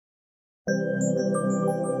Hi,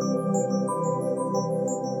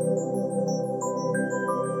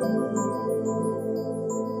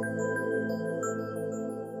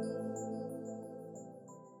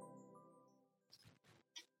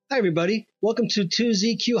 everybody. Welcome to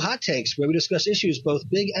 2ZQ Hot Takes, where we discuss issues both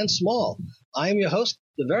big and small. I am your host,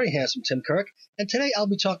 the very handsome Tim Kirk, and today I'll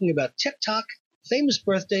be talking about TikTok, famous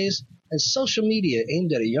birthdays, and social media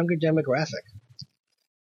aimed at a younger demographic.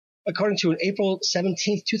 According to an April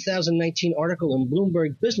 17, 2019 article in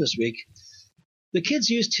Bloomberg Businessweek, the kids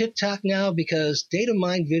use TikTok now because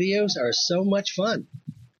data-mined videos are so much fun.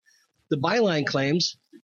 The byline claims,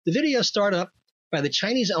 the video startup by the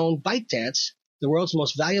Chinese-owned ByteDance, the world's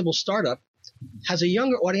most valuable startup, has a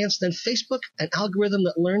younger audience than Facebook, an algorithm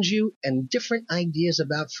that learns you and different ideas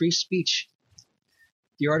about free speech.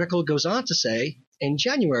 The article goes on to say, in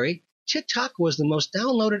January, TikTok was the most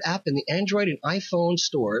downloaded app in the Android and iPhone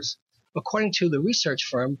stores, according to the research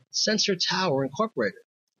firm Sensor Tower Incorporated.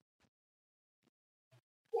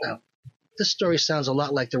 Now, this story sounds a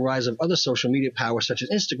lot like the rise of other social media powers such as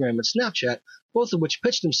Instagram and Snapchat, both of which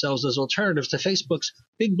pitched themselves as alternatives to Facebook's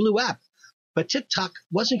Big Blue app. But TikTok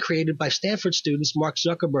wasn't created by Stanford students Mark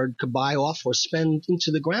Zuckerberg could buy off or spend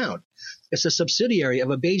into the ground. It's a subsidiary of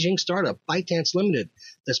a Beijing startup, ByteDance Limited,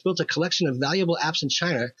 that's built a collection of valuable apps in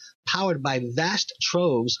China powered by vast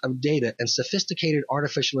troves of data and sophisticated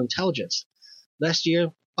artificial intelligence. Last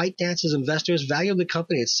year, ByteDance's investors valued the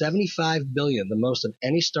company at $75 billion, the most of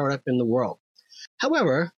any startup in the world.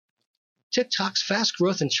 However, TikTok's fast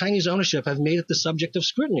growth and Chinese ownership have made it the subject of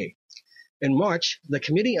scrutiny. In March, the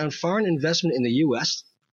Committee on Foreign Investment in the U.S.,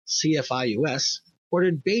 CFI-US,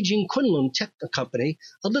 ordered Beijing Kunlun Tech Company,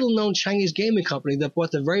 a little-known Chinese gaming company that bought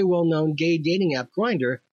the very well-known gay dating app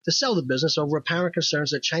Grindr, to sell the business over apparent concerns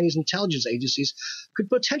that Chinese intelligence agencies could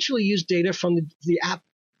potentially use data from the app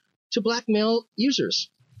to blackmail users.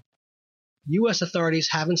 U.S. authorities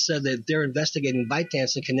haven't said that they're investigating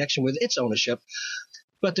ByteDance in connection with its ownership,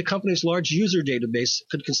 but the company's large user database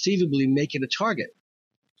could conceivably make it a target.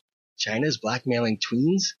 China is blackmailing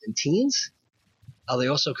tweens and teens? Are they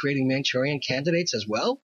also creating Manchurian candidates as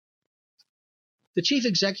well? The chief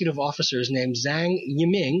executive officer is named Zhang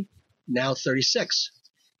Yiming, now 36.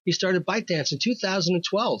 He started ByteDance in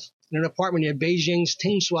 2012 in an apartment near Beijing's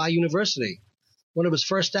Tsinghua University. One of his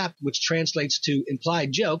first apps, which translates to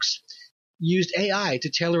implied jokes, used AI to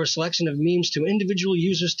tailor a selection of memes to individual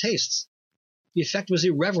users' tastes. The effect was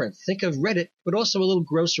irreverent. Think of Reddit, but also a little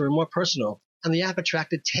grosser and more personal, and the app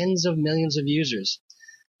attracted tens of millions of users.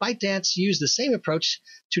 ByteDance used the same approach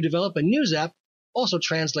to develop a news app, also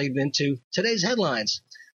translated into Today's Headlines,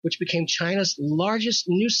 which became China's largest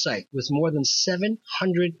news site with more than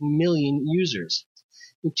 700 million users.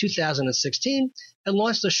 In 2016, it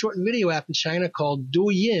launched a short video app in China called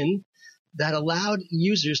Douyin that allowed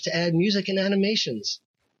users to add music and animations.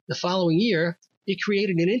 The following year, it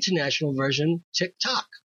created an international version, TikTok.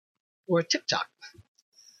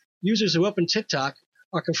 Users who open TikTok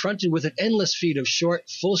are confronted with an endless feed of short,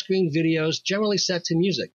 full-screen videos generally set to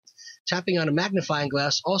music. Tapping on a magnifying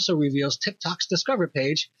glass also reveals TikTok's Discover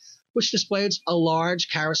page, which displays a large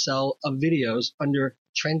carousel of videos under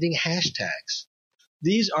trending hashtags.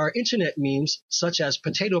 These are internet memes such as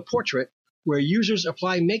Potato Portrait, where users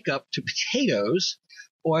apply makeup to potatoes,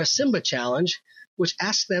 or Simba Challenge, which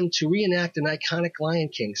asks them to reenact an iconic Lion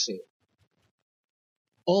King scene.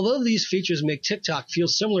 Although these features make TikTok feel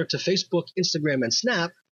similar to Facebook, Instagram, and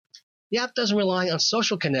Snap, the app doesn't rely on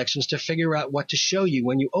social connections to figure out what to show you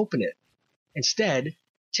when you open it. Instead,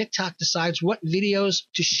 TikTok decides what videos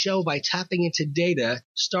to show by tapping into data,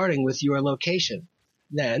 starting with your location.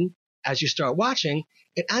 Then, as you start watching,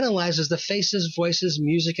 it analyzes the faces, voices,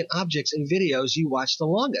 music, and objects in videos you watch the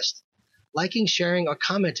longest. Liking, sharing, or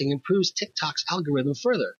commenting improves TikTok's algorithm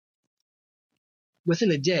further.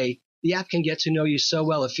 Within a day, the app can get to know you so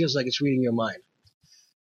well it feels like it's reading your mind.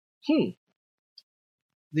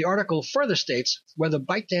 The article further states whether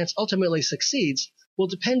ByteDance ultimately succeeds will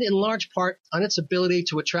depend in large part on its ability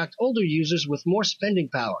to attract older users with more spending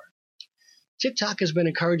power. TikTok has been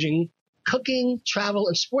encouraging cooking, travel,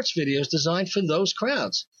 and sports videos designed for those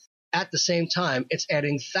crowds. At the same time, it's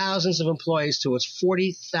adding thousands of employees to its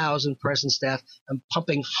 40,000-person staff and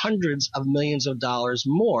pumping hundreds of millions of dollars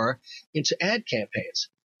more into ad campaigns.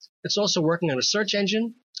 It's also working on a search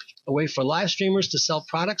engine, a way for live streamers to sell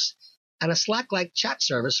products, and a Slack-like chat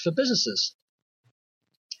service for businesses.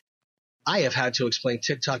 I have had to explain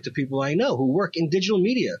TikTok to people I know who work in digital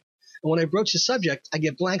media. And when I broach the subject, I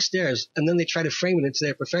get blank stares, and then they try to frame it into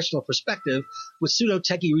their professional perspective with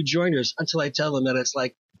pseudo-techie rejoinders until I tell them that it's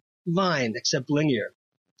like Vine, except linear.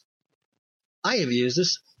 I have used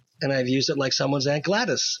this and I've used it like someone's Aunt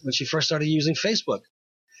Gladys when she first started using Facebook.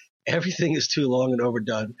 Everything is too long and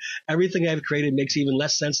overdone. Everything I've created makes even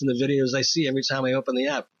less sense in the videos I see every time I open the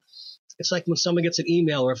app. It's like when someone gets an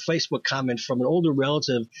email or a Facebook comment from an older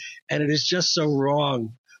relative, and it is just so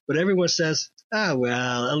wrong. But everyone says, "Ah,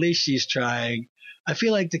 well, at least she's trying." I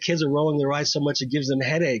feel like the kids are rolling their eyes so much it gives them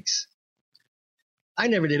headaches. I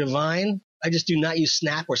never did a Vine. I just do not use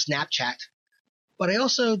Snap or Snapchat. But I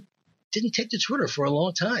also didn't take to Twitter for a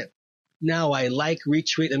long time. Now I like,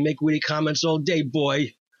 retweet, and make witty comments all day,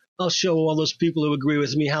 boy. I'll show all those people who agree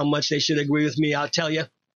with me how much they should agree with me, I'll tell you.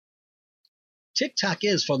 TikTok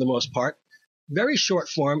is, for the most part, very short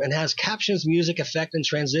form and has captions, music, effect, and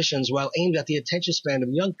transitions while aimed at the attention span of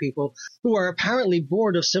young people who are apparently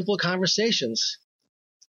bored of simple conversations.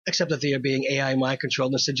 Except that they are being AI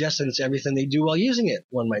mind-controlled and suggested it's everything they do while using it,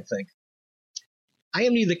 one might think. I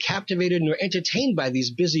am neither captivated nor entertained by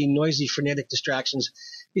these busy, noisy, frenetic distractions.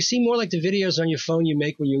 You seem more like the videos on your phone you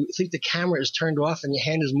make when you think the camera is turned off and your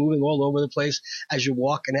hand is moving all over the place as you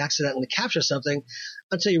walk and accidentally capture something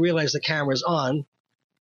until you realize the camera is on,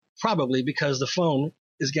 probably because the phone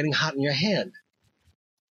is getting hot in your hand.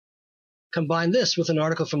 Combine this with an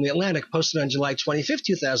article from The Atlantic posted on July 25,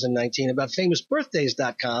 2019 about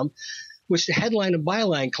famousbirthdays.com, which the headline and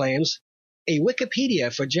byline claims, a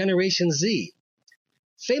Wikipedia for Generation Z.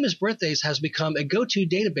 Famous Birthdays has become a go-to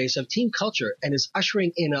database of teen culture and is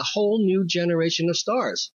ushering in a whole new generation of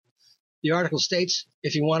stars. The article states,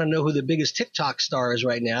 if you want to know who the biggest TikTok star is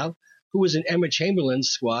right now, who is in Emma Chamberlain's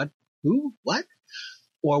squad, who, what?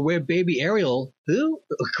 Or where baby Ariel, who,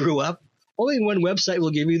 grew up, only one website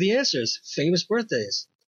will give you the answers, Famous Birthdays.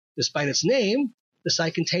 Despite its name, the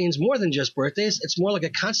site contains more than just birthdays. It's more like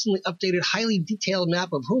a constantly updated, highly detailed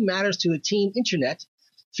map of who matters to the teen internet,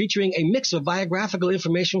 featuring a mix of biographical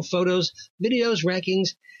information, photos, videos,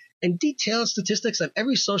 rankings, and detailed statistics on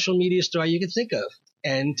every social media star you can think of.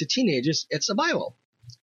 And to teenagers, it's a Bible.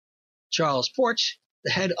 Charles Porch,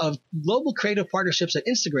 the head of global creative partnerships at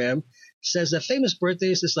Instagram, says that Famous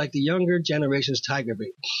Birthdays is like the younger generation's Tiger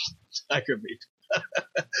Beat. Tiger Beat.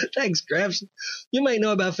 Thanks, Gramps. You might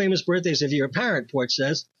know about Famous Birthdays if you're a parent, Porch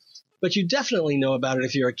says, but you definitely know about it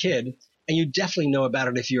if you're a kid, and you definitely know about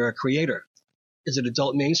it if you're a creator. Is it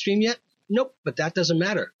adult mainstream yet? Nope, but that doesn't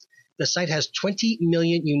matter. The site has 20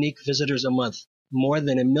 million unique visitors a month, more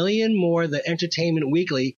than 1 million more than Entertainment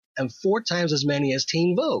Weekly, and 4 times as many as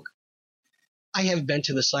Teen Vogue. I have been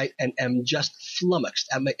to the site and am just flummoxed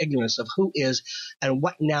at my ignorance of who is and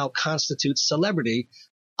what now constitutes celebrity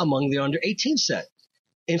among the under 18 set.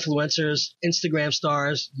 Influencers, Instagram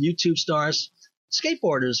stars, YouTube stars,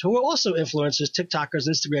 skateboarders who are also influencers, TikTokers,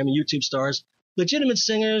 Instagram and YouTube stars, legitimate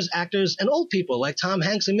singers, actors, and old people like Tom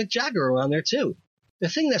Hanks and Mick Jagger are on there too. The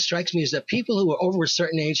thing that strikes me is that people who are over a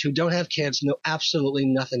certain age who don't have kids know absolutely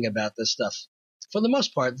nothing about this stuff. For the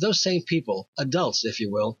most part, those same people, adults if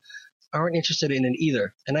you will, aren't interested in it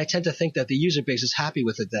either, and I tend to think that the user base is happy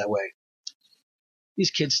with it that way.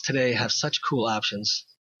 These kids today have such cool options.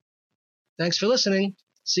 Thanks for listening.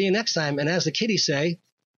 See you next time, and as the kiddies say,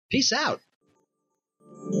 peace out.